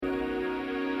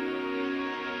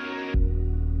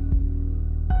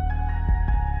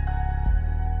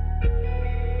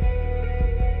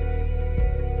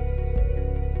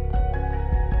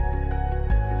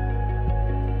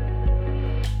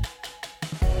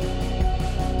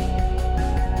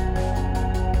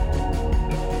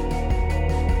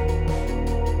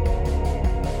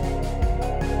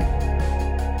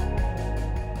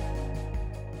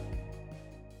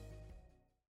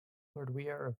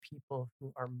people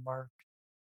who are marked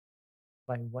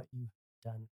by what you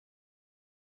have done.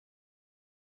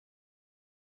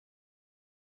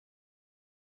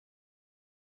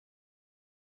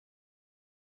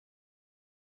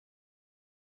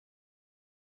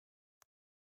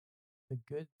 The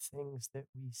good things that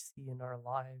we see in our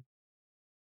lives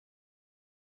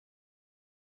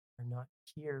are not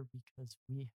here because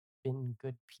we have been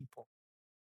good people.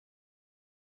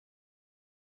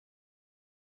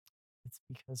 It's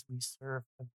because we serve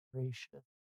a gracious,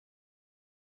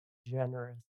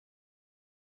 generous,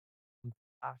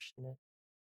 compassionate,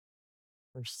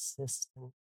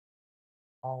 persistent,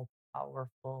 all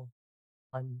powerful,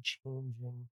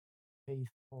 unchanging,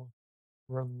 faithful,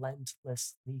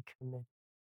 relentlessly committed,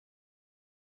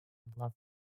 love.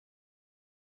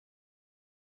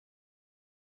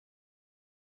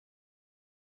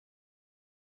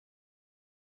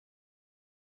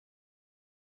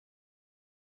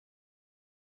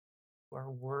 You are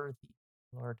worthy,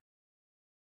 Lord.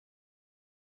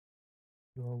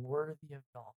 You are worthy of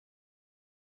it all.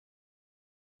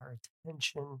 Our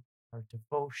attention, our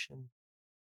devotion,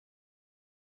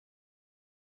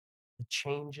 the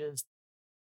changes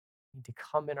that need to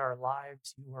come in our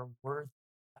lives. You are worthy,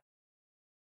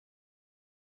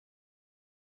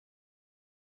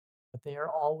 but they are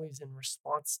always in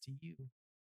response to you.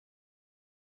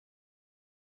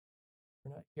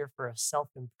 We're not here for a self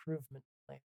improvement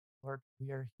plan, Lord.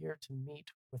 We are here to meet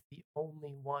with the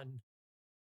only one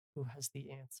who has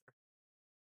the answer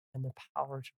and the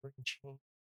power to bring change.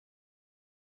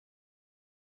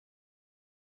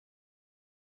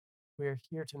 We are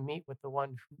here to meet with the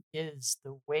one who is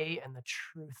the way and the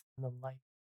truth and the light.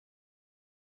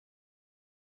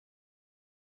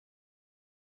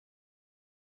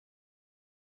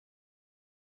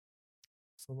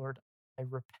 So, Lord, I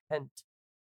repent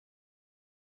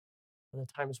for the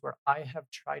times where I have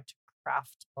tried to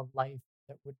craft a life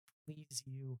that would please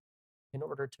you in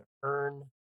order to earn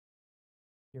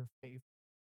your favor,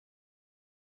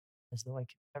 as though I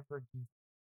could ever do that.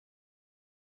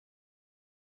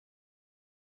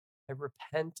 I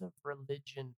repent of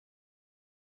religion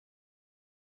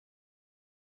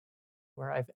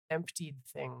where I've emptied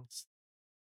things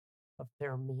of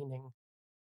their meaning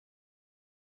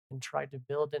and tried to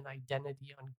build an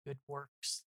identity on good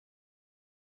works.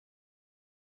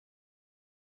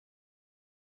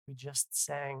 We just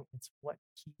sang, it's what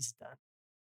he's done,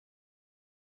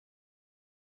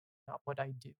 not what I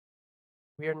do.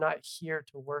 We are not here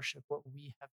to worship what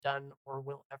we have done or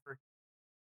will ever do.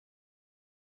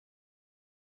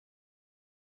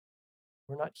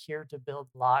 We're not here to build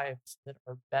lives that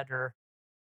are better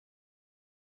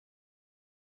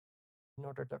in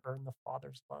order to earn the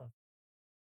Father's love.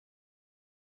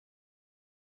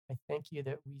 I thank you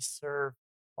that we serve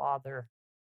Father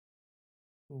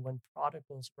who, when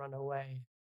prodigals run away,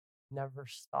 never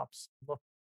stops looking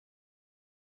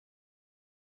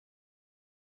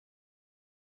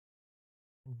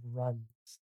and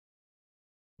runs.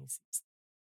 He sees.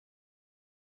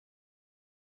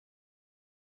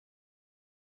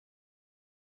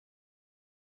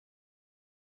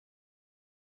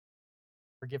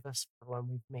 Forgive us for when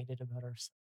we've made it about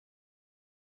ourselves.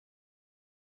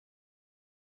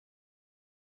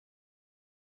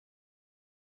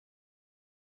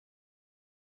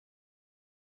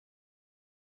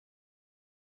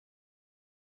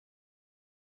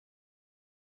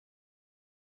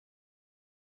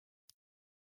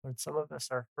 Lord, some of us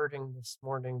are hurting this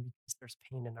morning because there's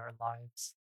pain in our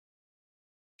lives.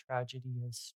 Tragedy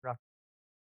has struck,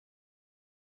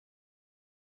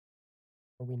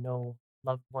 or we know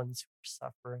loved ones who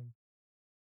are suffering.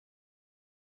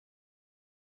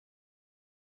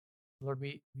 Lord,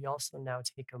 we also now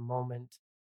take a moment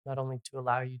not only to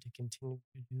allow you to continue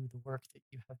to do the work that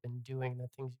you have been doing, the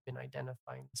things you've been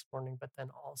identifying this morning, but then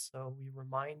also we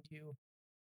remind you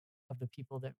of the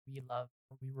people that we love.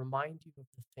 We remind you of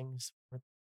the things where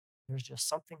there's just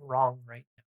something wrong right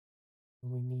now,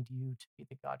 and we need you to be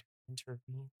the God who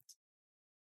intervenes.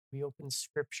 We open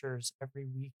scriptures every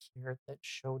week here that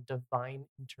show divine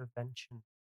intervention.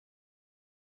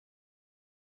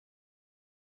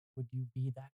 Would you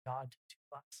be that God to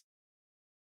us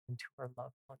and to our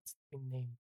loved ones that we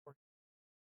name?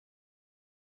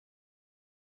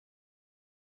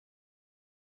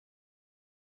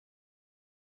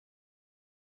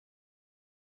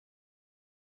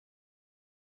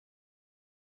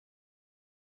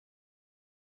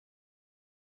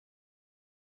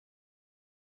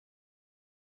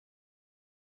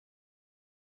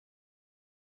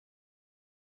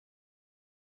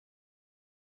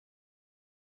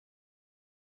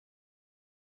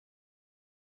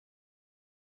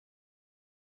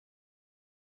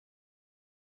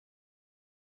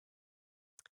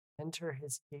 Enter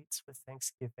his gates with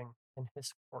thanksgiving and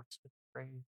his courts with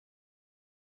praise.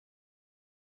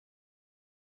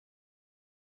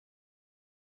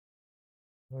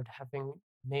 Lord, having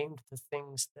named the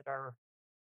things that are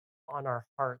on our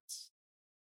hearts,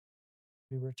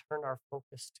 we return our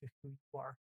focus to who you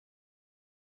are.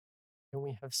 And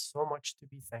we have so much to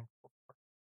be thankful for.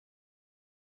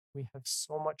 We have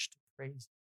so much to praise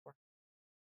you for.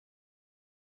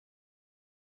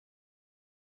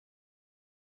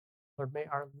 Lord, may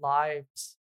our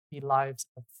lives be lives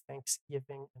of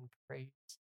thanksgiving and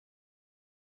praise,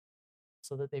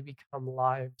 so that they become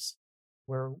lives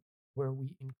where, where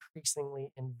we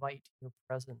increasingly invite your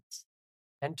presence.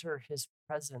 Enter his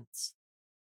presence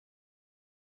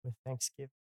with thanksgiving.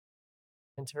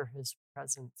 Enter his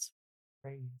presence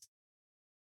with praise.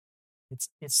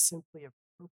 It's simply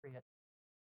appropriate.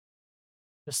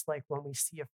 Just like when we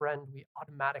see a friend, we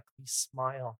automatically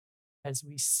smile. As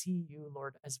we see you,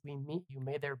 Lord, as we meet you,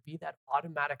 may there be that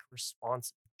automatic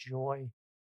response of joy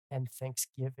and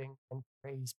thanksgiving and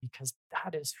praise, because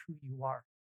that is who you are.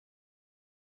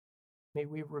 May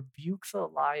we rebuke the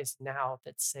lies now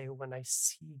that say, when I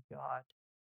see God,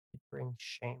 it brings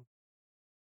shame.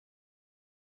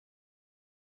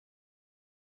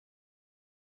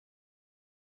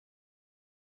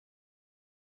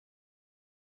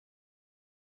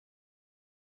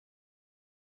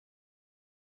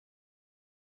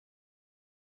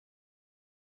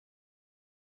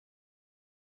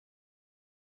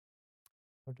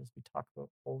 Lord, as we talk about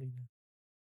holiness,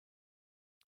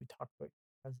 we talk about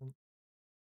your presence,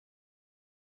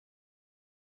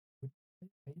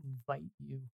 I invite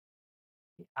you,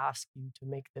 I ask you to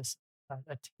make this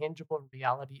a tangible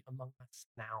reality among us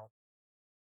now.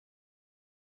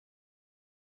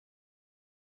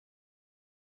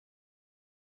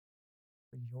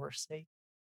 For your sake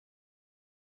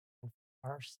and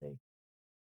for our sake,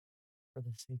 for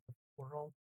the sake of the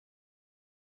world.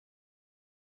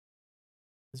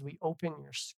 As we open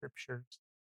your scriptures,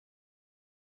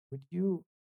 would you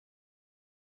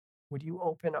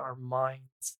open our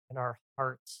minds and our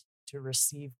hearts to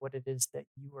receive what it is that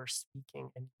you are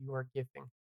speaking and you are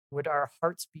giving? Would our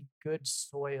hearts be good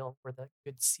soil where the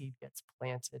good seed gets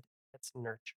planted, gets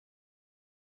nurtured?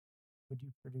 Would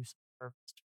you produce a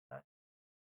harvest from that?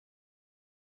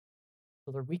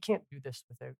 So Lord, we can't do this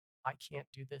without, I can't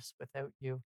do this without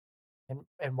you.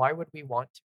 And why would we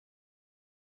want to?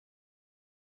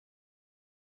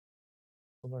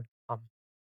 So Lord, come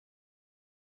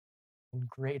in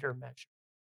greater measure.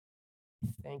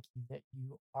 Thank you that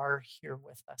you are here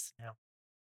with us now.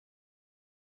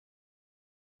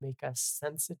 Make us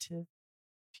sensitive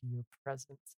to your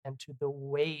presence and to the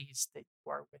ways that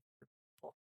you are with your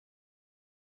people.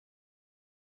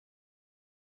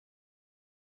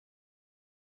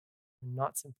 You're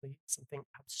not simply something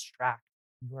abstract.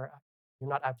 You're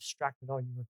not abstract at all.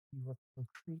 You are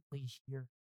concretely here.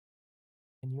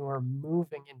 And you are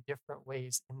moving in different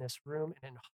ways in this room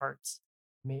and in hearts.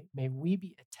 May we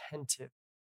be attentive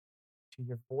to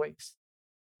your voice,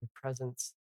 your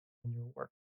presence, and your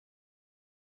work.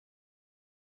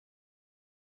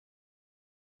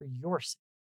 For your sake.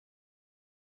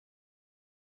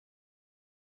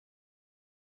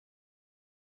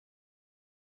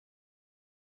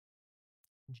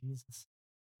 In Jesus,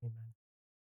 amen.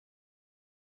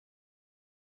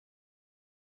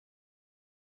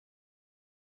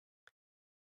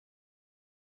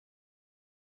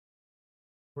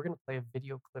 We're going to play a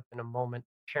video clip in a moment.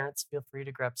 Parents, feel free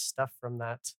to grab stuff from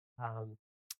that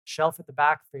shelf at the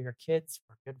back for your kids.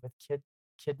 We're good with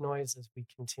kid noise as we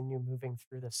continue moving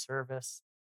through the service.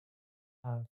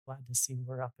 Glad to see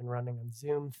we're up and running on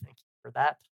Zoom. Thank you for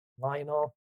that,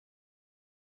 Lionel.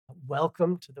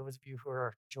 Welcome to those of you who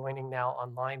are joining now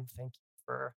online. Thank you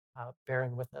for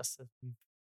bearing with us as we've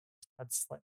had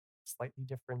slightly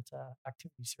different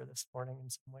activities here this morning in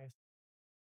some ways.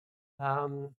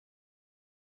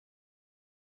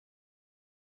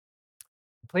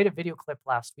 I played a video clip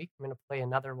last week. I'm going to play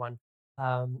another one.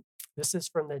 This is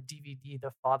from the DVD,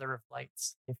 The Father of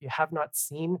Lights. If you have not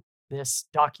seen this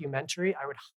documentary, I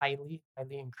would highly,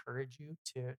 highly encourage you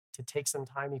to take some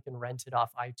time. You can rent it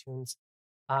off iTunes.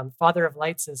 Father of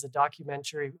Lights is a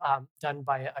documentary done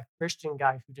by a Christian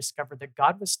guy who discovered that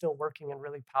God was still working in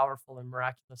really powerful and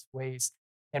miraculous ways.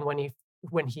 And when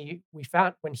he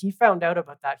found out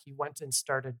about that, he went and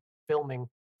started filming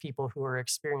people who are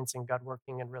experiencing God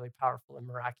working in really powerful and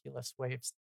miraculous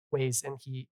ways, and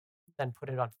he then put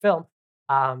it on film.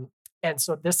 And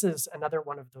so this is another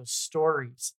one of those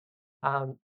stories.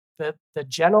 The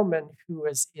gentleman who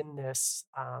is in this,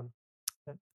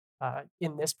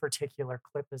 in this particular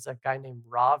clip is a guy named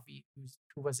Ravi,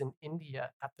 who was in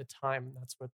India at the time.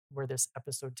 That's where this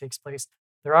episode takes place.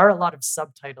 There are a lot of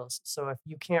subtitles, so if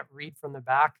you can't read from the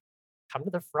back, come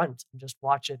to the front and just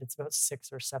watch it. It's about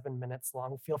 6 or 7 minutes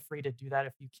long. Feel free to do that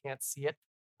if you can't see it,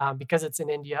 because it's in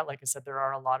India. Like I said, there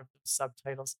are a lot of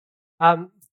subtitles.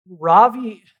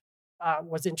 Ravi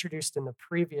was introduced in the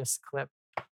previous clip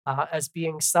as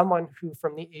being someone who,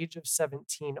 from the age of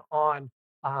 17 on,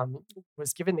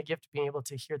 was given the gift of being able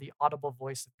to hear the audible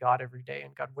voice of God every day.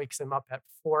 And God wakes him up at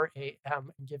 4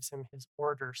 a.m. and gives him his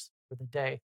orders for the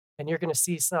day. And you're going to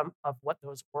see some of what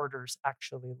those orders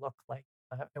actually look like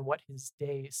and what his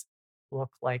days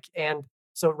look like. And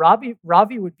so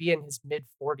Ravi would be in his mid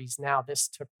 40s now. This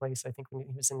took place, I think, when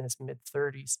he was in his mid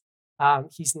 30s.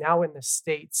 He's now in the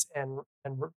States and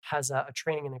has a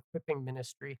training and equipping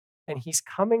ministry, and he's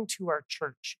coming to our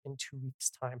church in 2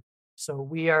 weeks' time. So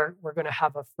we're going to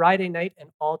have a Friday night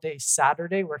and all day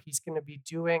Saturday where he's going to be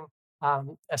doing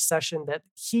a session that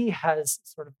he has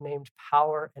sort of named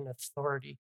Power and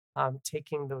Authority,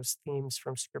 taking those themes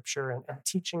from Scripture and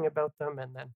teaching about them,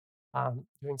 and then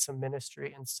doing some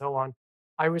ministry and so on.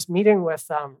 I was meeting with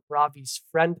Ravi's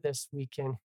friend this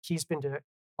weekend. He's been to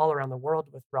all around the world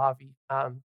with Ravi,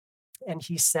 and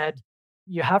he said,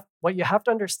 what you have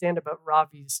to understand about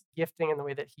Ravi's gifting and the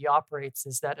way that he operates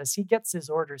is that as he gets his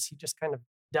orders, he just kind of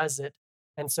does it.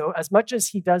 And so, as much as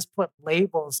he does put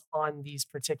labels on these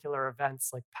particular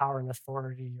events like Power and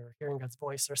Authority or Hearing God's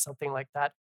Voice or something like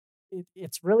that,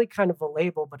 it's really kind of a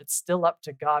label, but it's still up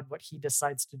to God what he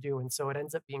decides to do. And so it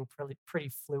ends up being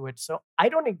pretty fluid. So I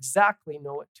don't exactly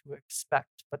know what to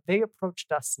expect, but they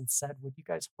approached us and said, would you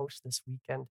guys host this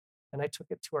weekend? And I took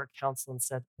it to our council and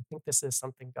said, I think this is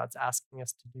something God's asking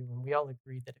us to do. And we all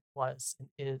agreed that it was and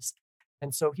is.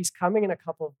 And so he's coming in a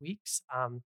couple of weeks.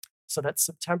 So that's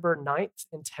September 9th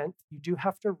and 10th. You do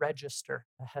have to register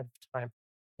ahead of time.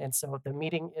 And so the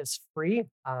meeting is free.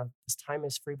 This time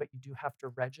is free, but you do have to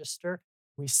register.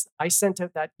 I sent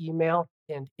out that email,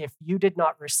 and if you did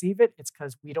not receive it, it's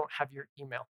because we don't have your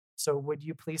email. So would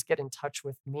you please get in touch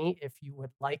with me if you would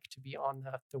like to be on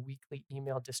the weekly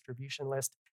email distribution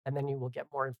list, and then you will get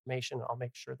more information. I'll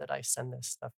make sure that I send this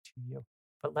stuff to you.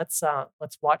 But let's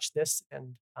watch this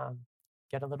and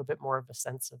get a little bit more of a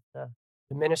sense of the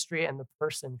ministry and the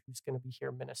person who's going to be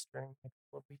here ministering in a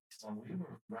couple of weeks. When we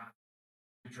were wrapped,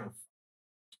 we drove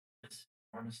this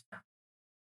enormous town.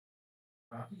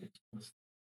 Probably was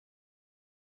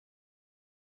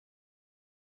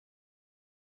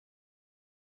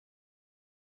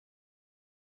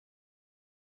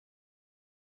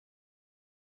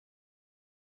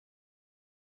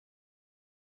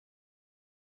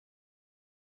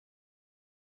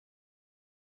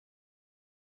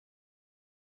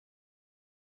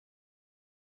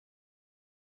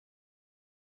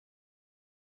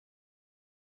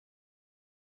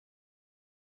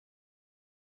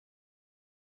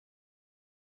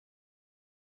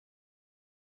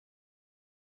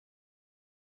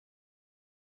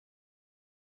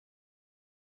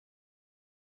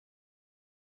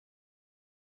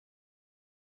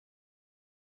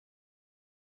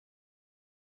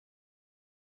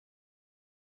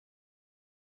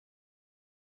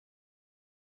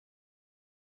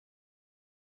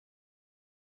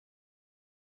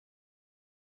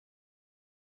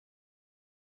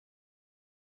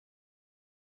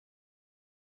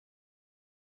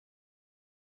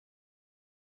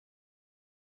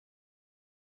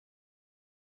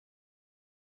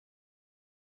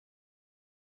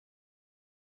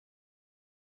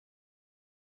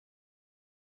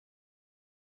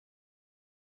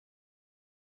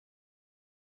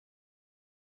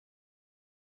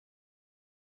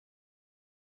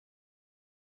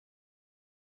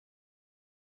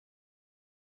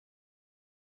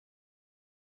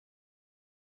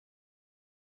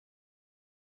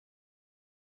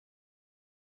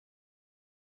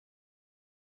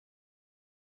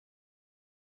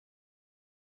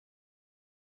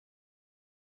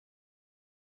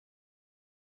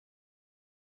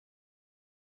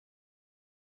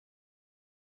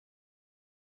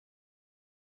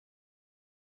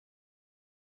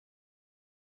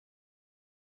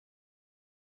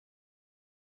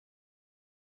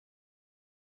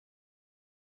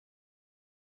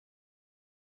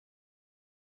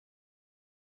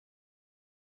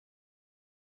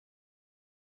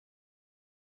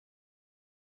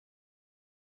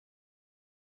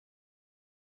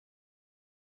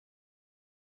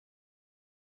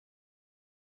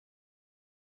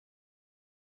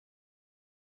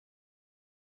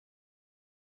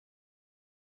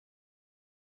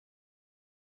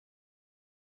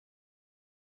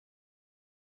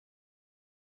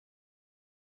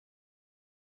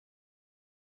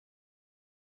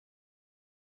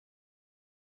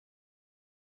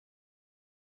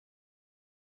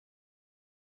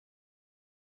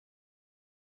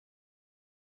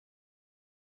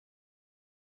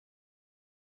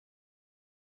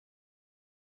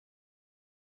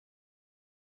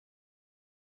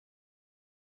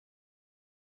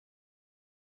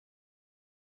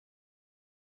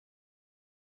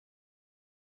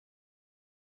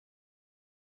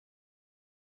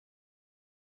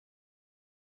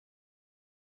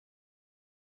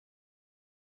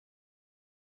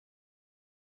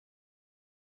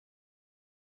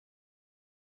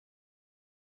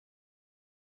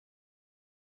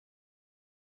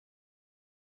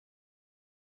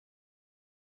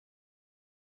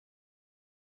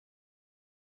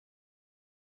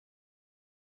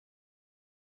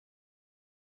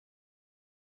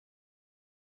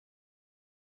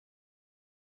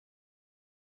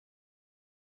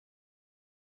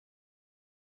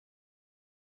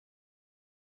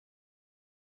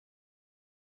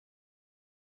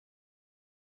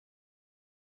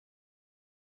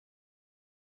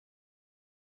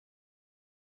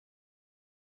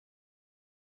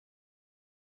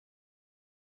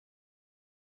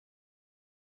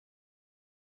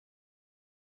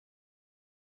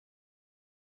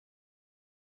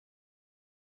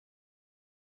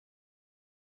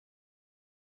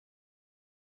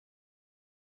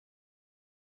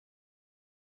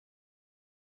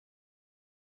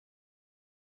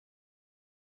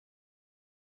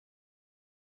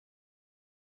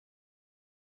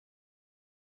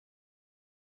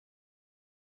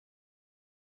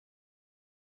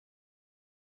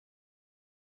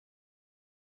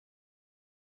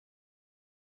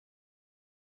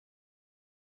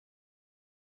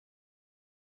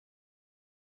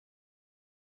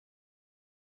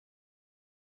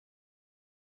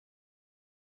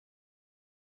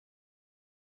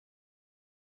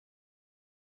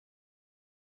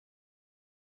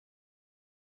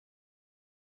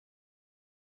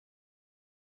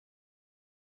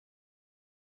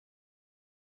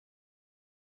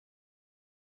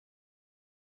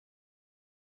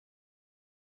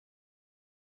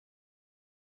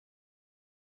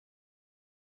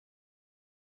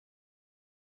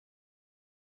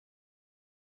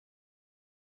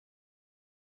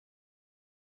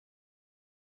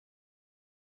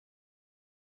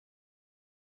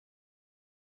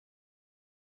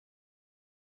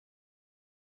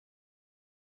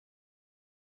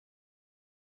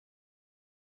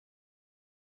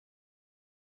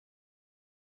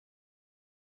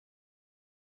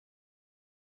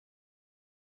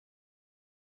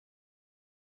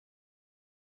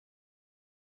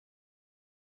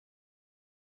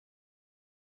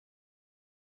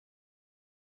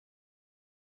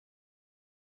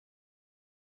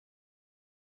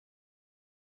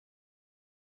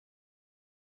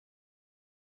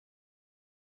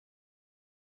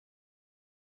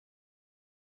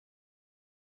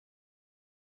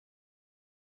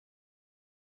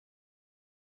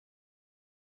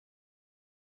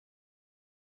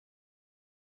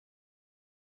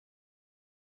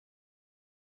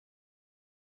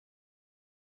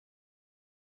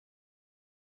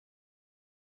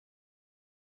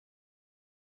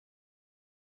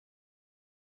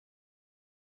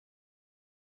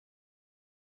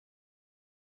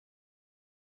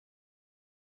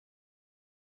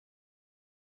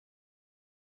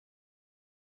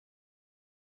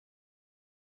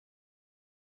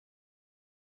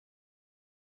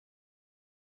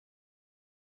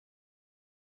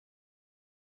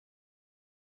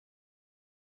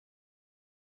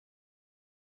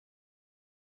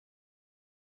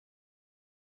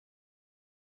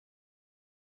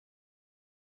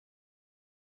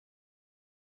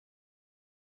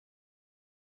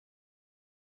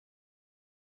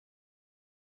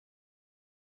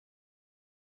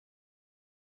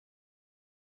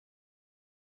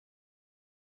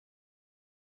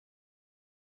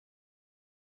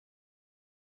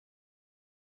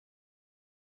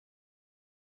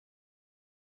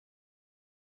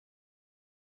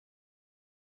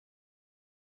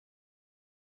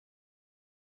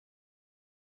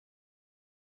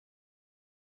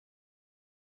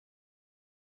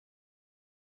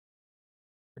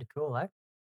Pretty cool, eh?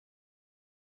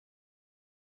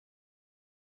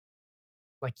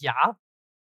 Like, yeah,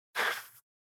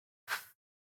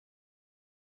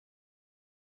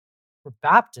 we're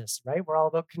Baptists, right? We're all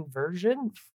about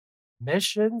conversion,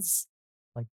 missions,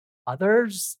 like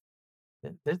others.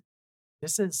 Th- th-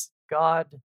 This is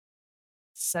God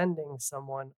sending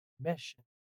someone a mission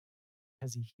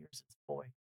because he hears his voice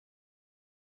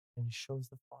and he shows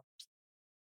the Father's.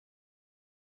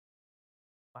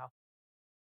 Wow,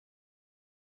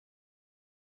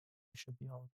 we should be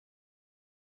all.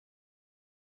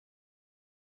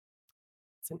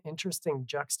 It's an interesting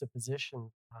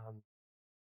juxtaposition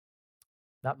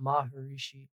that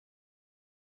Maharishi,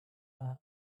 uh,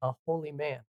 a holy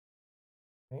man,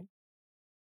 right?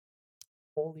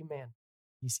 Holy man.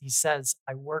 He says,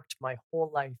 I worked my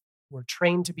whole life. We're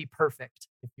trained to be perfect.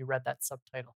 If you read that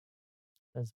subtitle,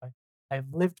 it says,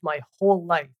 I've lived my whole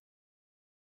life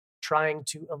trying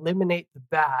to eliminate the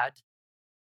bad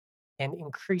and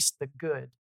increase the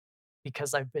good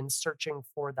because I've been searching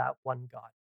for that one God.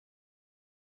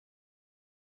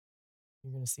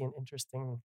 You're going to see an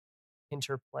interesting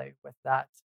interplay with that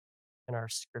in our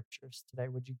scriptures today.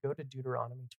 Would you go to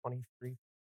Deuteronomy 23?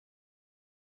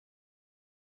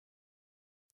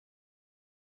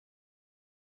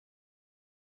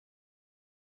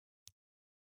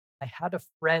 I had a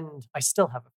friend, I still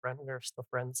have a friend, we are still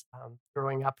friends.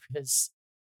 Growing up, his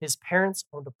parents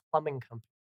owned a plumbing company,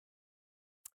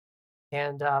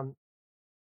 and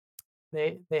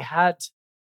they had,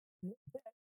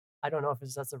 I don't know if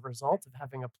it's as a result of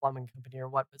having a plumbing company or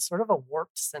what, but sort of a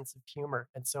warped sense of humor.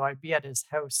 And so I'd be at his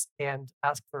house and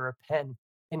ask for a pen,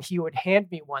 and he would hand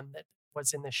me one that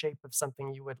was in the shape of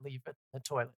something you would leave at the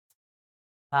toilet,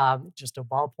 just a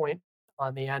ballpoint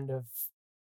on the end of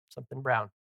something brown.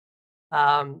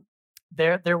 Um,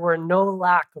 there were no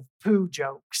lack of poo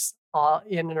jokes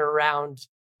in and around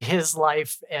his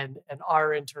life and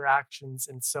our interactions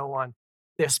and so on.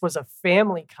 This was a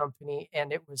family company,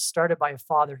 and it was started by a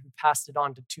father who passed it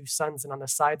on to two sons. And on the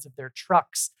sides of their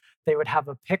trucks, they would have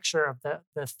a picture of the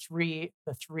three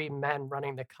men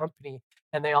running the company,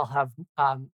 and they all have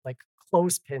like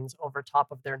clothespins over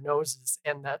top of their noses.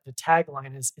 And the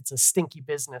tagline is, "It's a stinky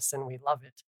business, and we love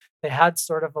it." They had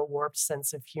sort of a warped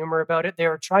sense of humor about it. They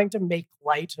were trying to make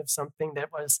light of something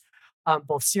that was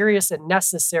both serious and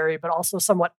necessary, but also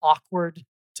somewhat awkward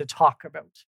to talk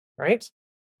about, right?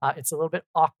 It's a little bit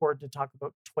awkward to talk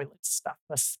about toilet stuff,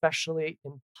 especially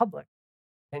in public.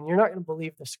 And you're not going to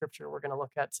believe the scripture we're going to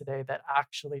look at today that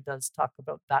actually does talk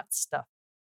about that stuff.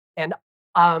 And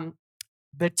um,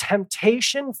 the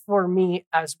temptation for me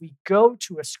as we go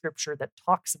to a scripture that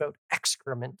talks about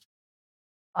excrement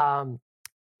um,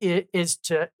 is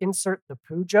to insert the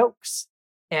poo jokes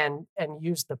and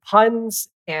use the puns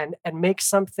and make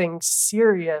something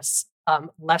serious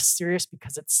less serious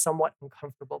because it's somewhat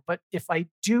uncomfortable. But if I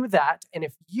do that, and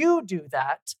if you do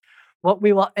that, what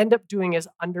we will end up doing is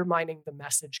undermining the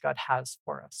message God has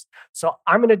for us. So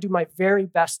I'm going to do my very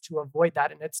best to avoid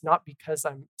that. And it's not because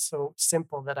I'm so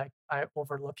simple that I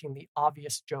overlooking the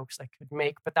obvious jokes I could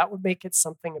make, but that would make it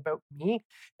something about me.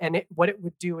 And what it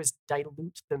would do is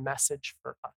dilute the message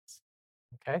for us.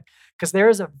 Okay. Because there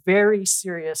is a very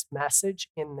serious message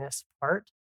in this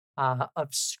part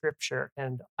of scripture.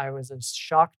 And I was as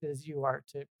shocked as you are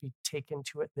to be taken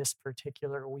to it this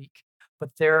particular week.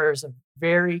 But there is a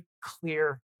very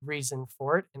clear reason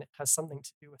for it, and it has something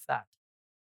to do with that.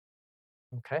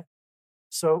 Okay.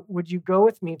 So would you go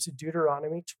with me to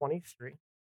Deuteronomy 23?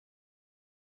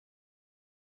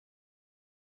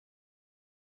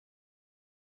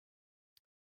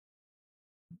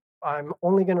 I'm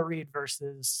only going to read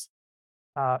verses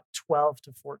 12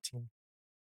 to 14.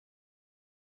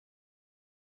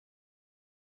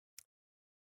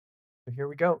 So here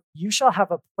we go. You shall have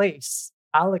a place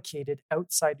allocated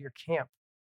outside your camp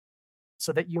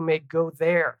so that you may go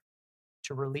there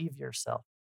to relieve yourself.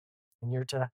 And you're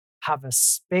to have a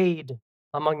spade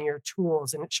among your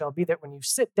tools. And it shall be that when you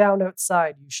sit down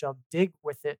outside, you shall dig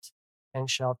with it and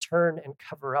shall turn and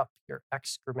cover up your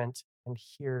excrement. And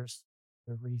here's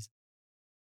the reason.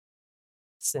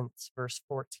 Since verse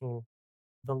 14,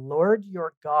 the Lord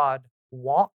your God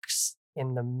walks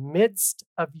in the midst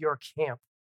of your camp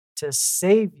to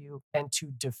save you and to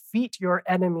defeat your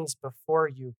enemies before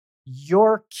you.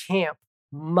 Your camp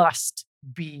must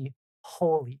be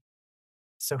holy.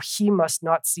 So he must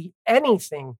not see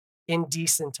anything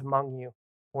indecent among you,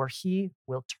 or he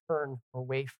will turn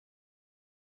away from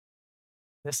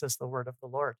you. This is the word of the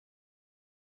Lord.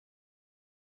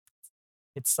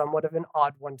 It's somewhat of an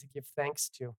odd one to give thanks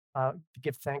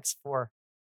for.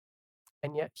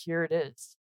 And yet here it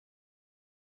is.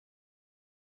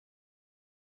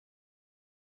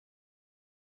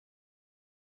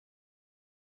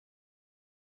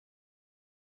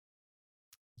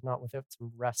 not without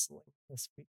some wrestling this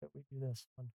week that we do this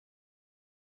one.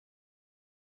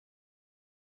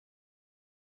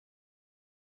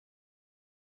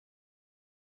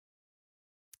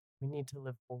 We need to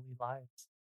live holy lives,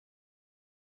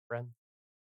 friends.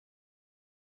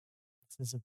 This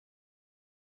is a,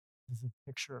 this is a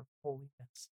picture of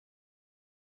holiness.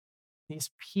 These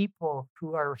people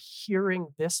who are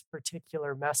hearing this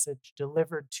particular message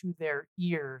delivered to their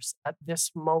ears at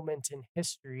this moment in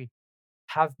history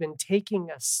have been taking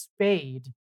a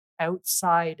spade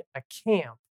outside a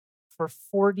camp for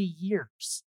 40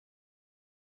 years.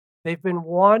 They've been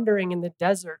wandering in the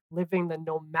desert, living the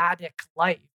nomadic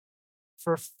life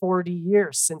for 40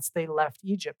 years since they left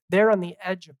Egypt. They're on the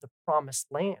edge of the promised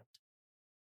land.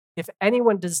 If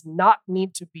anyone does not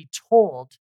need to be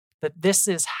told that this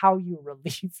is how you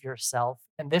relieve yourself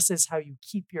and this is how you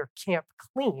keep your camp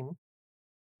clean,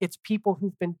 it's people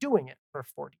who've been doing it for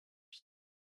 40 years.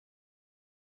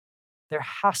 There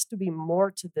has to be more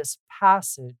to this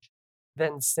passage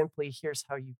than simply here's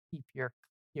how you keep your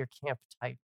camp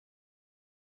tight.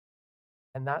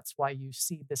 And that's why you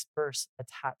see this verse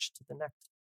attached to the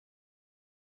next.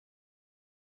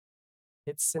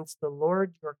 It's since the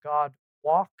Lord your God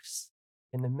walks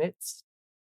in the midst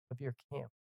of your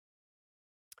camp.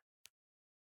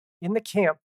 In the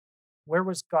camp, where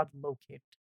was God located?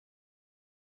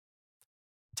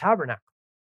 Tabernacle,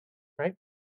 right?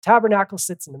 Tabernacle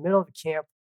sits in the middle of the camp.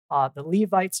 The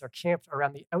Levites are camped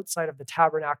around the outside of the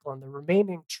tabernacle, and the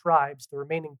remaining tribes, the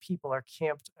remaining people, are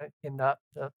camped in the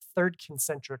third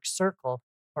concentric circle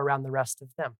around the rest of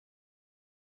them.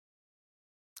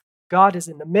 God is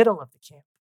in the middle of the camp,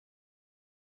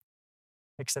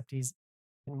 except he's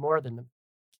in more than the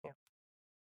camp.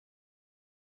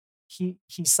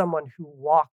 He's someone who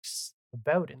walks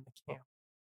about in the camp.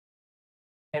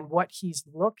 And what he's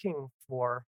looking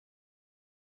for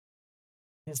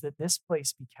is that this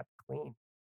place be kept clean.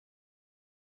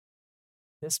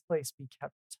 This place be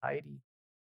kept tidy.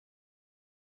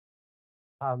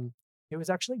 It was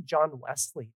actually John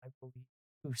Wesley, I believe,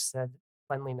 who said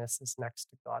cleanliness is next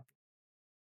to God.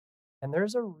 And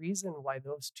there's a reason why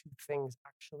those two things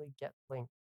actually get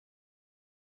linked.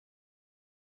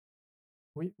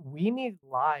 We need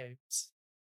lives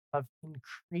of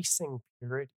increasing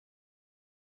purity,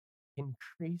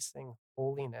 increasing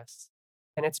holiness.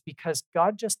 And it's because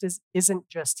God just isn't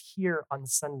just here on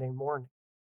Sunday morning.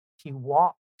 He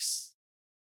walks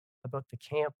about the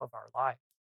camp of our life.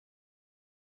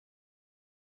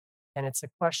 And it's a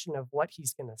question of what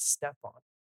he's going to step on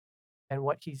and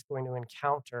what he's going to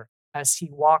encounter as he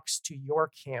walks to your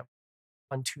camp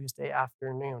on Tuesday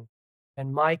afternoon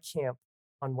and my camp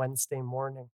on Wednesday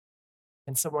morning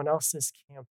and someone else's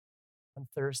camp on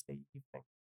Thursday evening.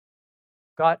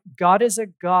 God is a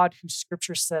God who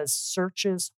Scripture says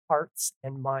searches hearts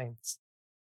and minds.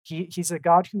 He's a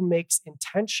God who makes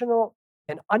intentional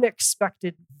and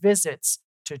unexpected visits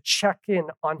to check in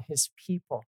on his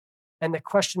people. And the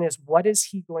question is, what is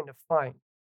he going to find?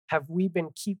 Have we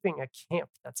been keeping a camp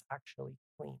that's actually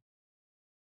clean?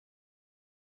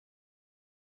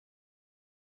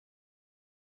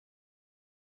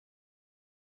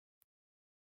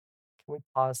 Can we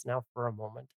pause now for a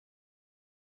moment?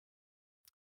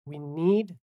 We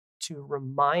need to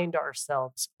remind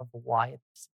ourselves of why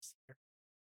this is here.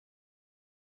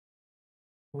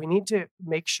 We need to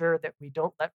make sure that we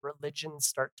don't let religion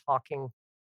start talking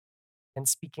and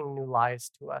speaking new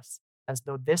lies to us, as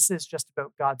though this is just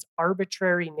about God's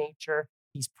arbitrary nature.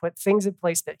 He's put things in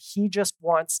place that he just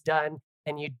wants done,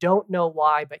 and you don't know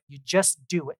why, but you just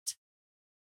do it.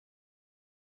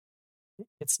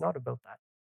 It's not about that.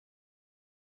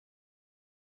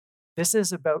 This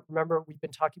is about, remember, we've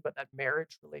been talking about that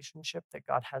marriage relationship that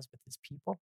God has with his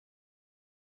people.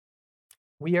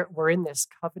 We're in this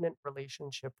covenant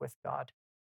relationship with God.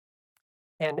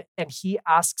 And he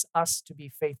asks us to be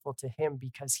faithful to him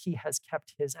because he has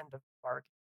kept his end of the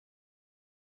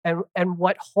bargain. And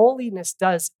what holiness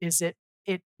does is it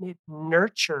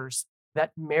nurtures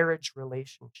that marriage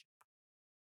relationship.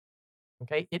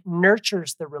 Okay? It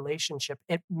nurtures the relationship.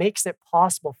 It makes it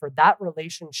possible for that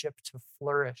relationship to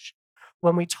flourish.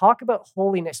 When we talk about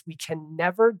holiness, we can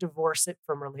never divorce it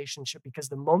from relationship, because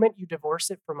the moment you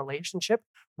divorce it from relationship,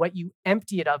 what you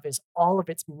empty it of is all of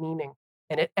its meaning.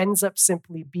 And it ends up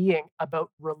simply being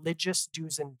about religious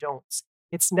do's and don'ts.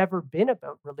 It's never been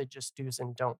about religious do's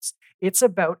and don'ts. It's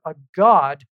about a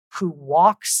God who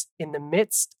walks in the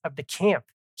midst of the camp.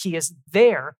 He is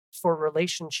there for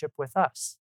relationship with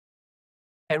us.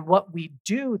 And what we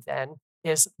do then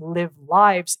is live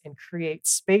lives and create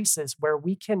spaces where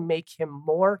we can make him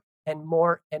more and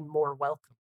more and more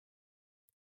welcome.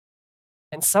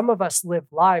 And some of us live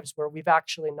lives where we've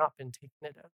actually not been taken out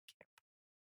of camp.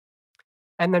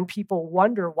 And then people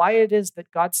wonder why it is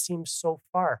that God seems so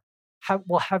far.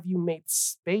 Have you made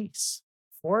space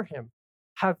for him?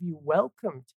 Have you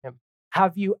welcomed him?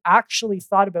 Have you actually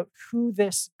thought about who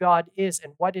this God is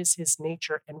and what is his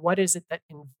nature and what is it that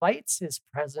invites his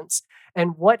presence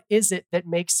and what is it that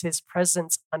makes his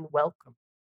presence unwelcome?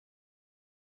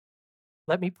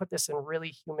 Let me put this in really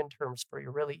human terms for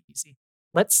you, really easy.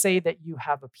 Let's say that you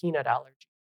have a peanut allergy,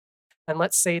 and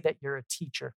let's say that you're a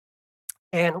teacher,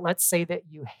 and let's say that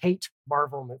you hate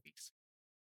Marvel movies.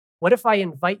 What if I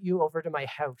invite you over to my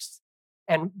house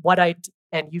and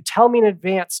and you tell me in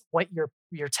advance what your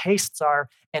tastes are,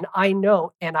 and I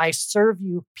know, and I serve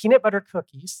you peanut butter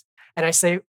cookies, and I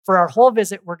say, for our whole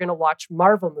visit, we're going to watch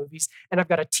Marvel movies, and I've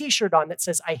got a t-shirt on that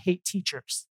says, I hate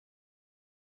teachers.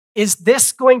 Is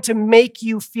this going to make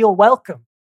you feel welcome?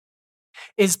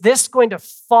 Is this going to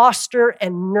foster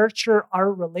and nurture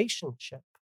our relationship?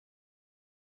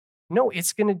 No,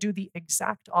 it's going to do the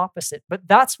exact opposite. But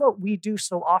that's what we do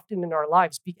so often in our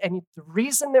lives. And the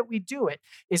reason that we do it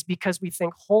is because we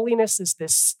think holiness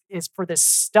is for this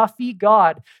stuffy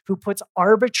God who puts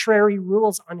arbitrary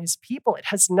rules on his people. It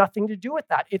has nothing to do with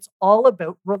that. It's all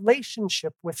about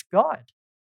relationship with God.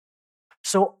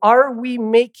 So are we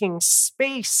making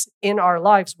space in our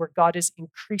lives where God is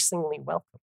increasingly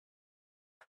welcome?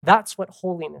 That's what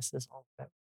holiness is all about.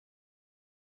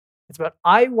 It's about,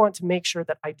 I want to make sure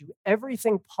that I do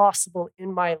everything possible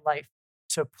in my life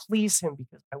to please him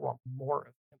because I want more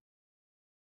of him.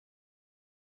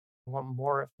 I want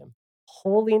more of him.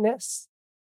 Holiness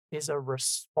is a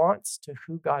response to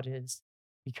who God is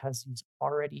because he's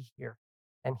already here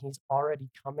and he's already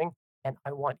coming, and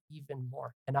I want even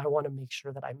more. And I want to make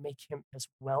sure that I make him as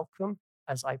welcome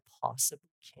as I possibly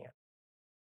can.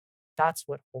 That's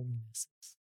what holiness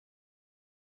is.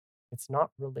 It's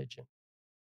not religion.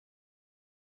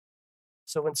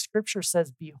 So when scripture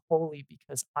says, be holy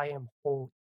because I am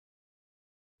holy,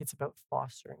 it's about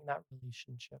fostering that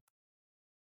relationship.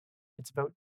 It's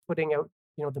about putting out,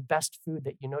 the best food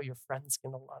that your friend's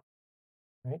going to love,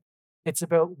 right? It's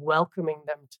about welcoming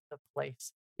them to the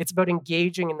place. It's about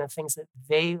engaging in the things that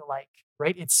they like,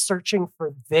 right? It's searching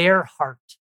for their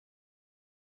heart.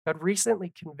 God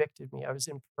recently convicted me. I was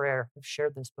in prayer. I've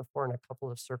shared this before in a couple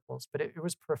of circles, but it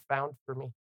was profound for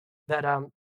me that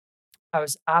I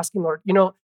was asking Lord,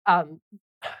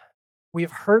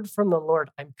 we've heard from the Lord,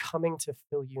 I'm coming to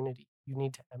fill unity. You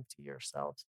need to empty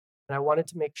yourselves. And I wanted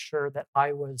to make sure that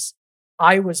I was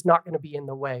not going to be in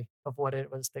the way of what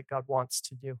it was that God wants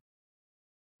to do.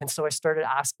 And so I started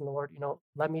asking the Lord,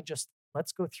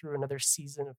 let's go through another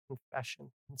season of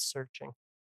confession and searching.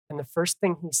 And the first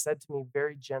thing he said to me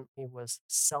very gently was,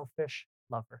 selfish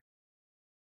lover.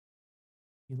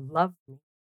 You love me,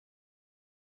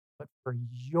 but for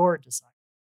your desire,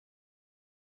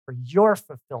 for your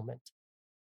fulfillment,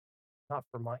 not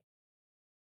for mine.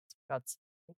 God's.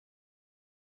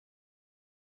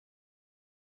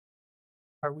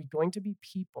 Are we going to be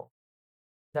people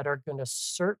that are going to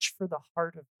search for the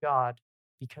heart of God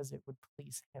because it would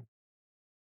please him?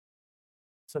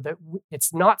 So that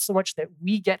it's not so much that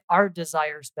we get our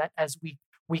desires met as we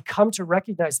come to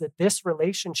recognize that this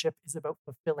relationship is about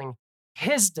fulfilling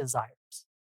his desires.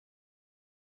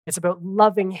 It's about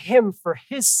loving him for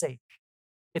his sake.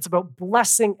 It's about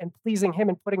blessing and pleasing him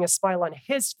and putting a smile on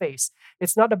his face.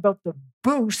 It's not about the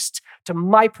boost to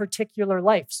my particular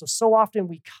life. So often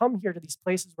we come here to these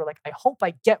places where I hope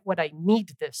I get what I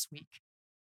need this week.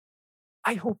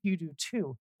 I hope you do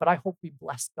too, but I hope we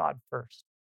bless God first.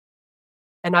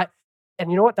 And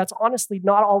you know what? That's honestly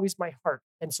not always my heart.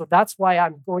 And so that's why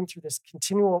I'm going through this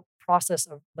continual process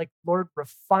of Lord,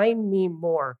 refine me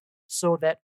more so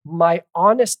that my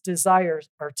honest desires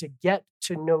are to get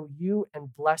to know you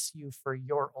and bless you for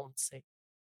your own sake.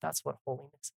 That's what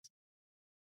holiness is.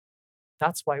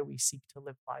 That's why we seek to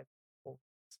live lives of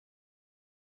holiness,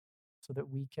 so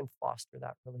that we can foster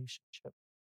that relationship.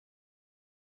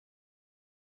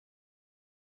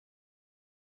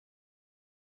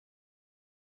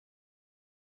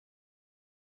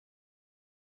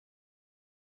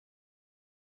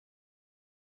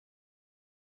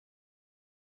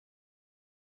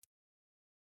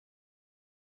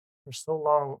 For so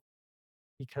long,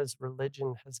 because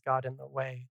religion has got in the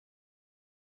way.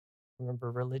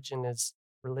 Remember, religion is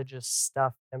religious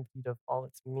stuff emptied of all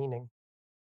its meaning,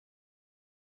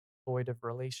 void of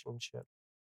relationship.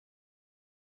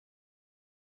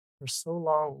 For so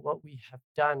long, what we have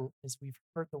done is we've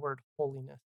heard the word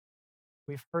holiness.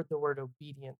 We've heard the word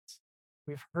obedience.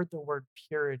 We've heard the word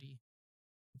purity,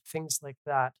 things like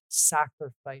that,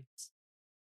 sacrifice,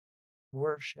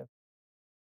 worship.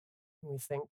 And we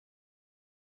think,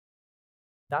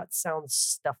 that sounds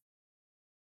stuffy.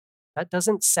 That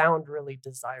doesn't sound really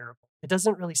desirable. It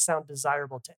doesn't really sound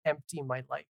desirable to empty my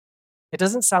life. It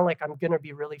doesn't sound like I'm going to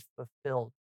be really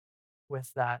fulfilled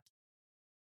with that.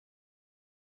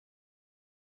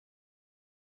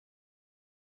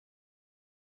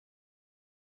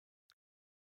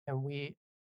 And we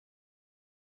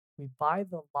buy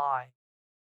the lie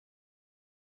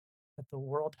that the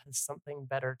world has something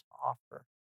better to offer.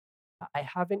 I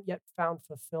haven't yet found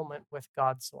fulfillment with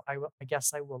God, so I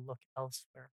guess I will look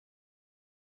elsewhere.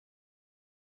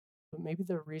 But maybe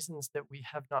the reasons that we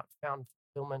have not found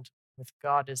fulfillment with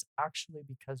God is actually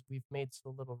because we've made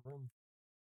so little room.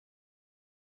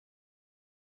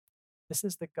 This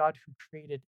is the God who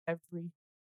created every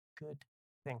good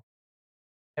thing.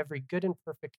 Every good and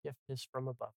perfect gift is from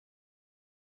above.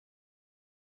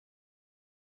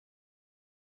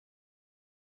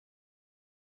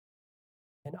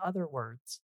 In other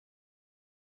words,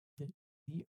 the,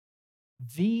 the,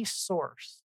 the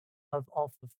source of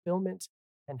all fulfillment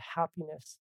and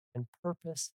happiness and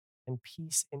purpose and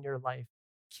peace in your life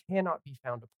cannot be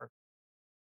found apart.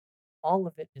 All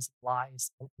of it is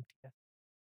lies and emptiness.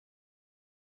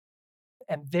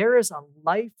 And there is a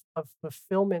life of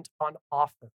fulfillment on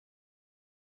offer.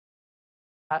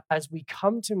 As we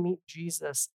come to meet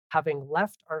Jesus, having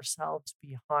left ourselves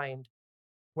behind,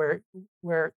 where,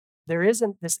 where there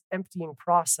isn't this emptying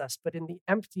process, but in the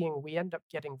emptying, we end up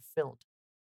getting filled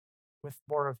with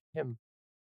more of Him.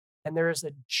 And there is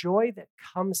a joy that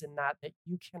comes in that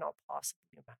you cannot possibly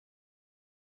imagine.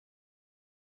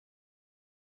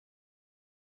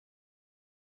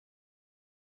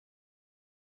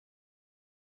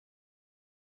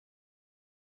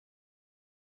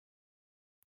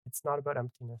 It's not about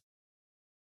emptiness.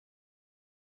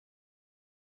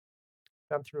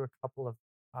 I've gone through a couple of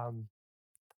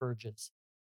purges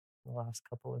in the last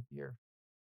couple of years.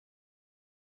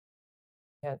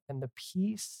 And the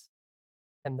peace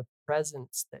and the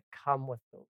presence that come with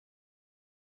those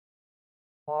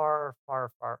far, far,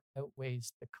 far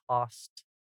outweighs the cost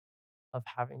of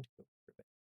having to go through it.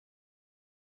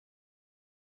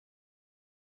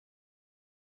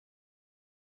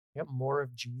 I got more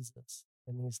of Jesus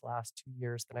in these last 2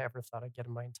 years than I ever thought I'd get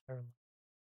in my entire life.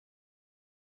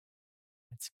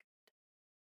 It's good.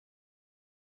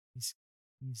 He's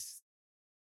he's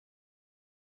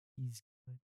he's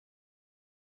good.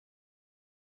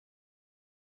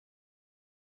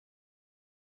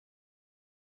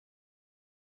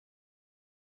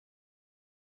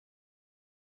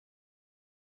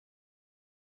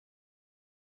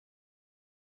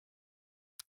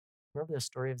 Remember the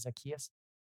story of Zacchaeus?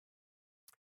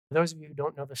 For those of you who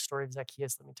don't know the story of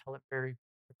Zacchaeus, let me tell it very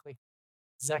quickly.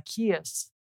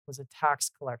 Zacchaeus was a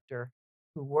tax collector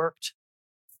who worked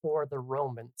for the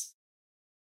Romans.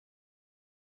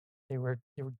 They were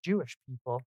Jewish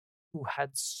people who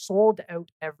had sold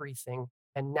out everything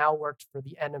and now worked for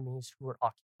the enemies who were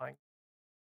occupying.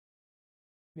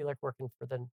 It'd be like working for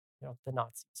the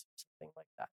Nazis or something like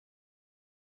that.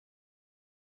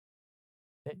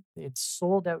 They had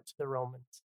sold out to the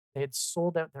Romans. They had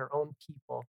sold out their own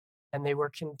people, and they were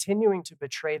continuing to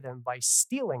betray them by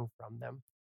stealing from them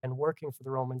and working for the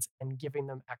Romans and giving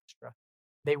them extra.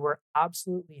 They were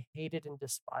absolutely hated and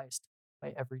despised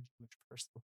by every Jewish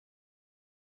person.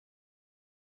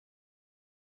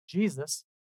 Jesus,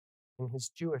 in his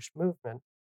Jewish movement,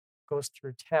 goes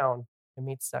through town and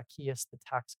meets Zacchaeus, the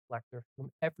tax collector,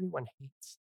 whom everyone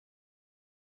hates.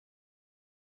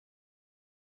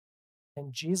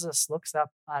 And Jesus looks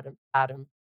up at him,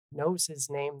 knows his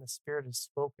name, the Spirit has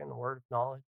spoken, a word of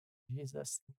knowledge.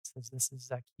 Jesus says, "This is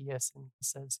Zacchaeus," and he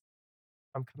says,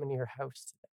 "I'm coming to your house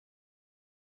today,"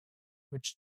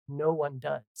 which no one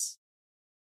does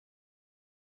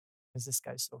because this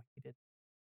guy's so hated.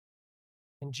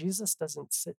 And Jesus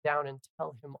doesn't sit down and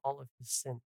tell him all of his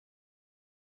sin.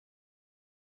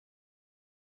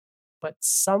 But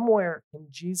somewhere in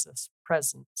Jesus'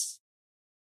 presence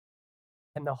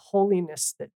and the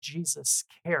holiness that Jesus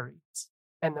carries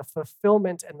and the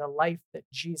fulfillment and the life that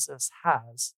Jesus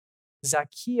has,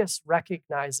 Zacchaeus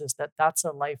recognizes that that's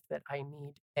a life that I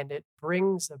need, and it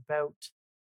brings about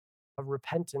a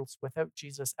repentance without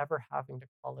Jesus ever having to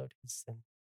call out his sin.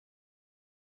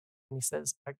 And he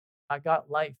says, I got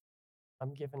life.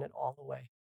 I'm giving it all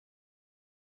away.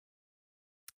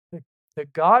 The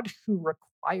God who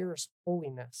requires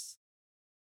holiness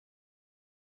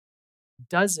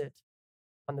does it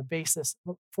on the basis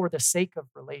for the sake of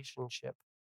relationship,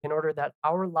 in order that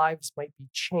our lives might be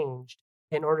changed,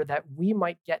 in order that we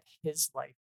might get his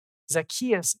life.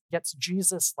 Zacchaeus gets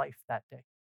Jesus' life that day.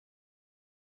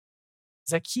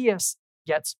 Zacchaeus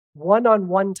gets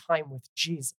one-on-one time with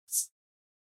Jesus.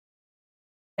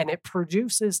 And it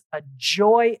produces a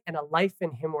joy and a life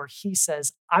in him where he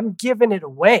says, I'm giving it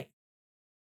away.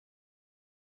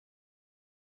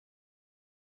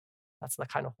 That's the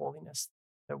kind of holiness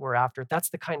that we're after. That's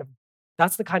the kind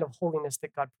of holiness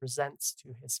that God presents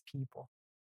to his people.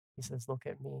 He says, look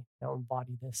at me, now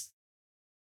embody this.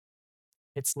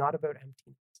 It's not about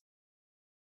emptiness.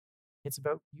 It's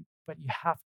about you, but you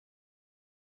have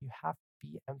to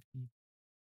be empty to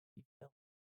be filled.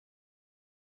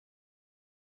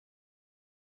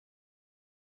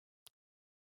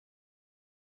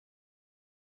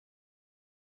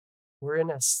 We're in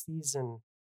a season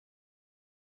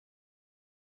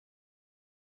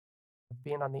of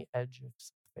being on the edge of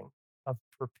something, of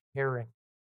preparing.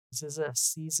 This is a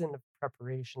season of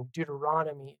preparation.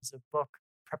 Deuteronomy is a book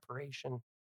preparation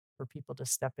for people to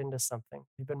step into something.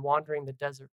 They've been wandering the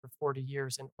desert for 40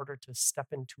 years in order to step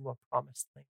into a promised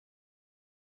land.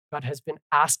 God has been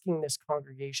asking this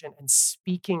congregation and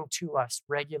speaking to us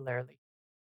regularly,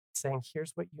 saying,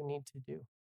 here's what you need to do.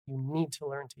 You need to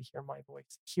learn to hear my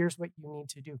voice. Here's what you need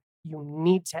to do. You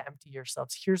need to empty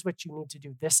yourselves. Here's what you need to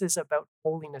do. This is about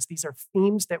holiness. These are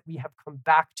themes that we have come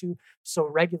back to so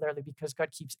regularly because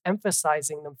God keeps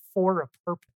emphasizing them for a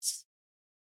purpose.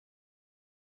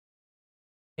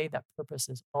 Hey, that purpose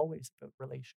is always about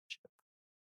relationship.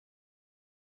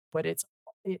 But it's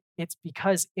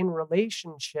because in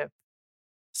relationship,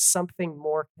 something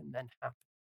more can then happen.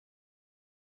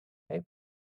 Okay?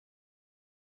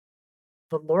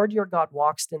 The Lord your God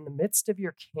walks in the midst of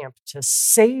your camp to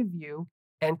save you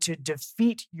and to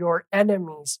defeat your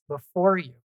enemies before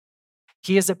you.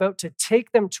 He is about to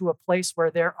take them to a place where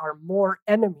there are more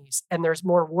enemies and there's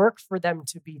more work for them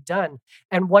to be done.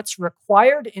 And what's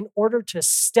required in order to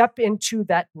step into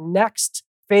that next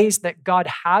phase that God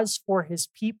has for his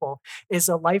people is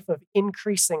a life of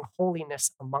increasing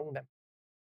holiness among them.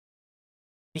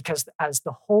 Because as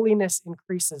the holiness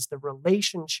increases, the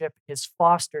relationship is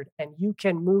fostered and you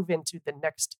can move into the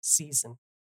next season.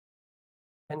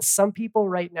 And some people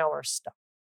right now are stuck.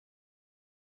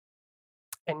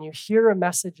 And you hear a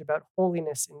message about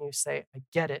holiness and you say, I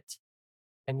get it,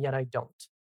 and yet I don't.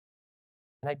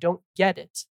 And I don't get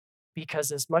it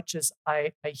because as much as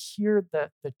I hear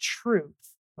the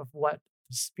truth of what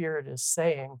the Spirit is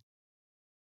saying,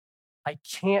 I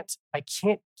can't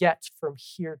get from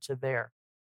here to there.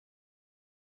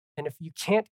 And if you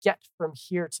can't get from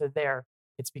here to there,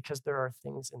 it's because there are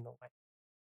things in the way.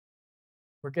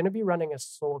 We're going to be running a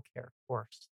soul care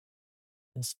course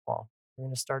this fall. We're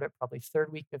going to start it probably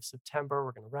third week of September.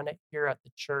 We're going to run it here at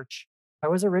the church. I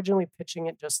was originally pitching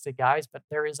it just to guys, but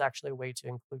there is actually a way to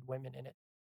include women in it.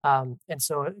 And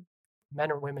so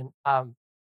men or women are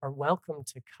welcome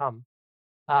to come.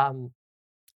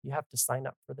 You have to sign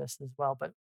up for this as well.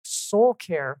 But soul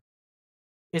care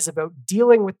is about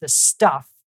dealing with the stuff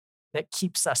that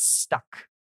keeps us stuck.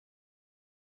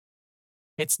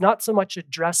 It's not so much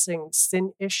addressing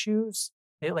sin issues.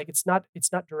 It's not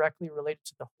directly related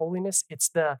to the holiness. It's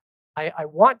I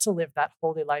want to live that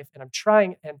holy life and I'm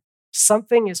trying and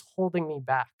something is holding me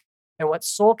back. And what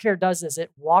soul care does is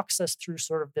it walks us through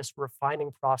sort of this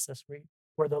refining process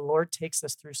where the Lord takes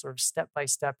us through sort of step by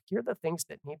step. Here are the things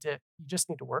that you just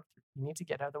need to work through. You need to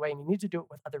get out of the way and you need to do it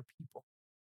with other people.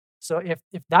 So if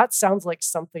that sounds like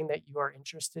something that you are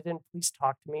interested in, please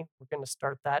talk to me. We're going to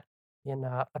start that in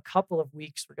a couple of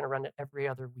weeks. We're going to run it every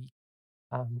other week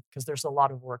because there's a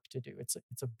lot of work to do. It's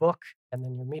a book, and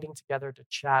then you're meeting together to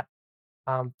chat.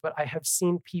 But I have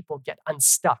seen people get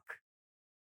unstuck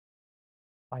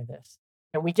by this.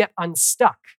 And we get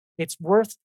unstuck. It's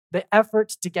worth the effort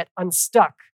to get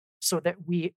unstuck so that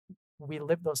we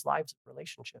live those lives of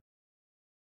relationship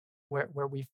where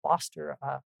we foster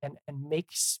and make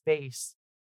space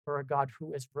for a God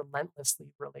who is relentlessly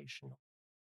relational.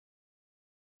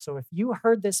 So if you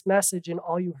heard this message and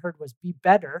all you heard was be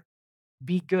better,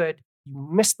 be good, you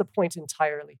missed the point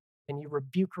entirely and you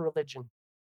rebuke religion.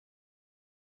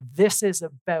 This is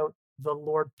about the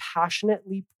Lord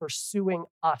passionately pursuing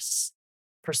us,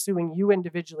 pursuing you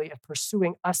individually and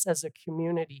pursuing us as a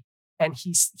community. And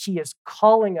he is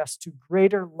calling us to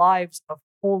greater lives of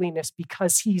holiness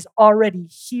because he's already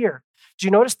here. Do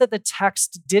you notice that the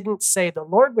text didn't say the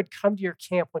Lord would come to your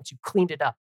camp once you cleaned it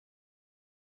up?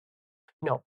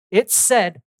 No, it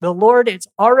said the Lord is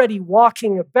already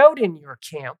walking about in your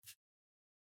camp.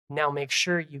 Now make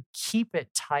sure you keep it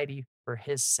tidy for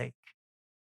his sake.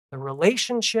 The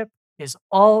relationship is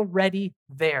already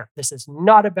there. This is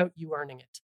not about you earning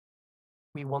it.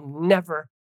 We will never,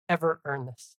 ever earn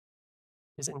this.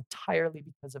 It is entirely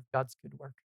because of God's good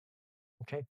work.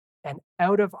 Okay? And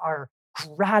out of our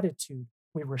gratitude,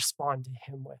 we respond to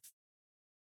him with,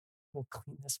 we'll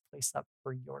clean this place up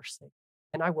for your sake.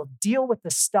 And I will deal with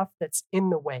the stuff that's in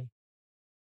the way.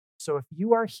 So if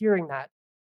you are hearing that,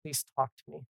 please talk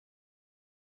to me.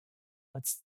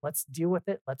 Let's deal with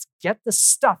it. Let's get the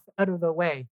stuff out of the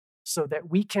way so that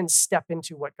we can step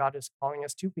into what God is calling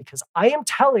us to, because I am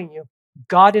telling you,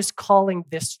 God is calling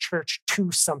this church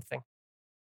to something.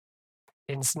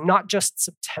 And it's not just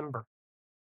September.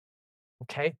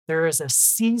 Okay? There is a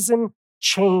season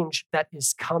change that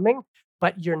is coming,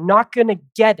 but you're not going to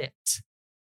get it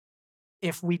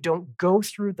if we don't go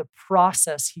through the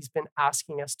process he's been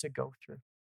asking us to go through.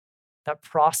 That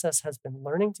process has been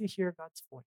learning to hear God's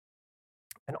voice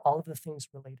and all of the things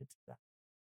related to that.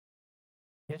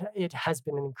 It has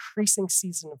been an increasing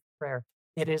season of prayer.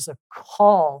 It is a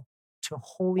call to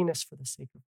holiness for the sake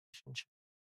of relationship.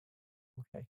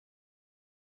 Okay.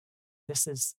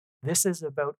 This is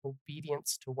about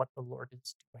obedience to what the Lord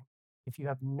is doing. If you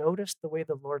have noticed the way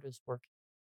the Lord is working,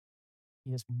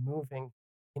 he is moving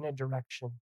in a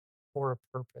direction for a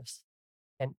purpose,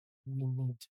 and we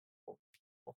need to be holy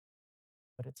people.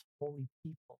 But it's holy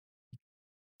people.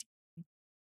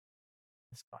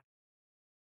 This God.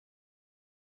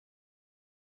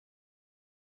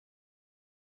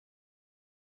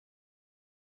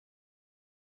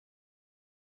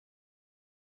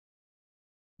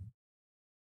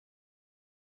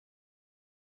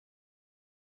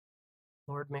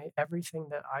 Lord, may everything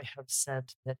that I have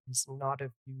said that is not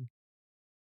of you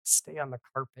stay on the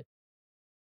carpet.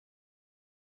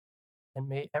 And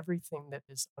may everything that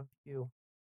is of you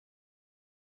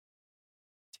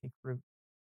take root.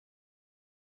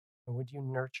 And would you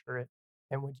nurture it?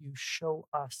 And would you show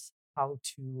us how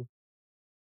to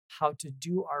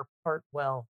do our part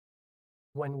well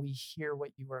when we hear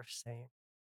what you are saying,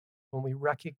 when we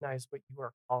recognize what you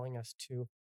are calling us to,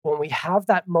 when we have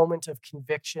that moment of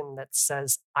conviction that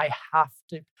says, I have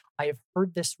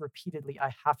heard this repeatedly,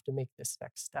 I have to make this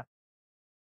next step.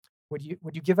 Would you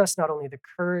give us not only the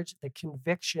courage, the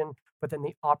conviction, but then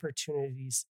the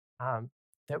opportunities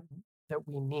that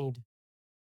we need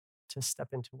to step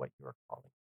into what you are calling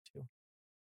to?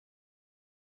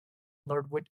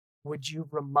 Lord, would you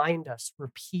remind us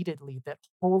repeatedly that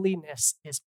holiness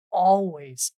is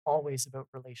always, always about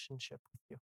relationship with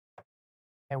you.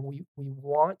 And we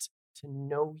want to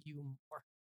know you more,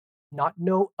 not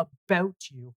know about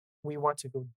you. We want to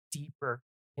go deeper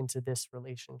into this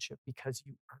relationship because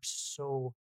you are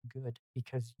so good,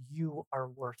 because you are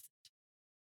worth it.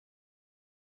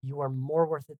 You are more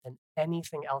worth it than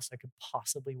anything else I could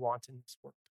possibly want in this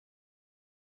world.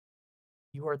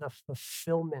 You are the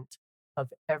fulfillment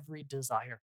of every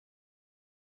desire.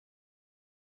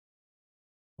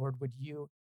 Lord, would you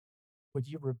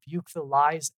rebuke the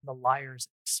lies and the liars,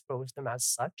 expose them as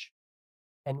such?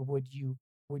 And would you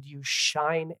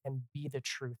shine and be the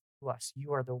truth to us?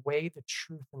 You are the way, the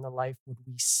truth, and the life. Would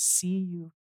we see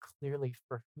you clearly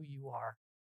for who you are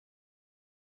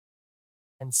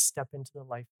and step into the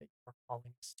life that you are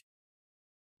calling us to?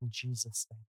 In Jesus'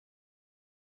 name.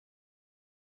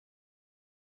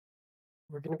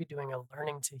 We're going to be doing a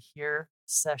Learning to Hear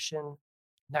session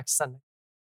next Sunday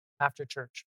after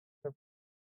church.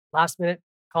 Last minute,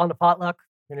 calling a potluck.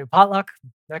 We're going to do potluck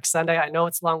next Sunday. I know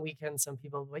it's a long weekend. Some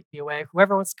people might be away.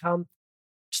 Whoever wants to come,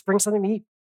 just bring something to eat,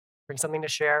 bring something to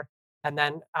share. And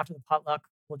then after the potluck,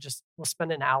 we'll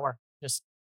spend an hour just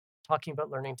talking about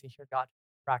learning to hear God,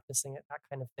 practicing it, that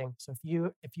kind of thing. So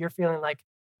if you're feeling like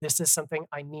this is something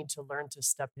I need to learn to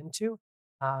step into,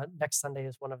 next Sunday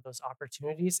is one of those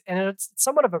opportunities. And it's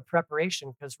somewhat of a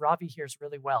preparation because Ravi hears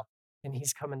really well and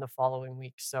he's coming the following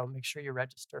week. So make sure you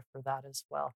register for that as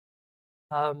well.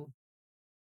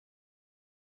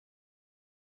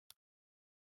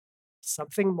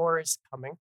 Something more is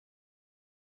coming.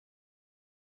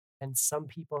 And some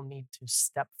people need to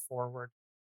step forward.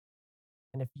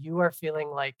 And if you are feeling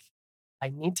like I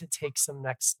need to take some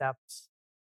next steps,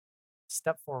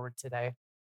 step forward today.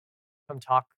 Come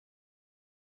talk.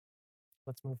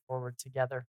 Let's move forward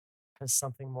together because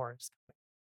something more is coming.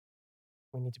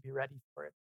 We need to be ready for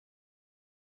it.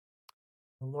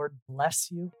 The Lord bless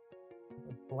you. The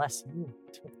Lord bless you.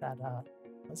 Took that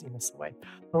fuzziness away.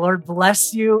 The Lord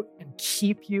bless you and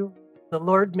keep you. The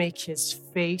Lord make his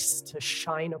face to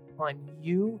shine upon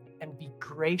you and be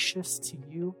gracious to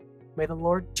you. May the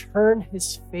Lord turn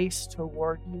his face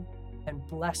toward you and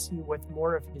bless you with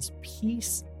more of his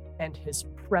peace and his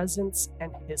presence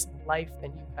and his life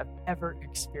than you have ever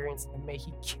experienced. And may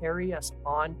he carry us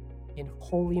on in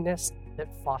holiness that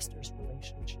fosters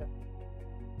relationship.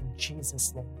 In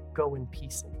Jesus' name, go in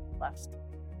peace and be blessed.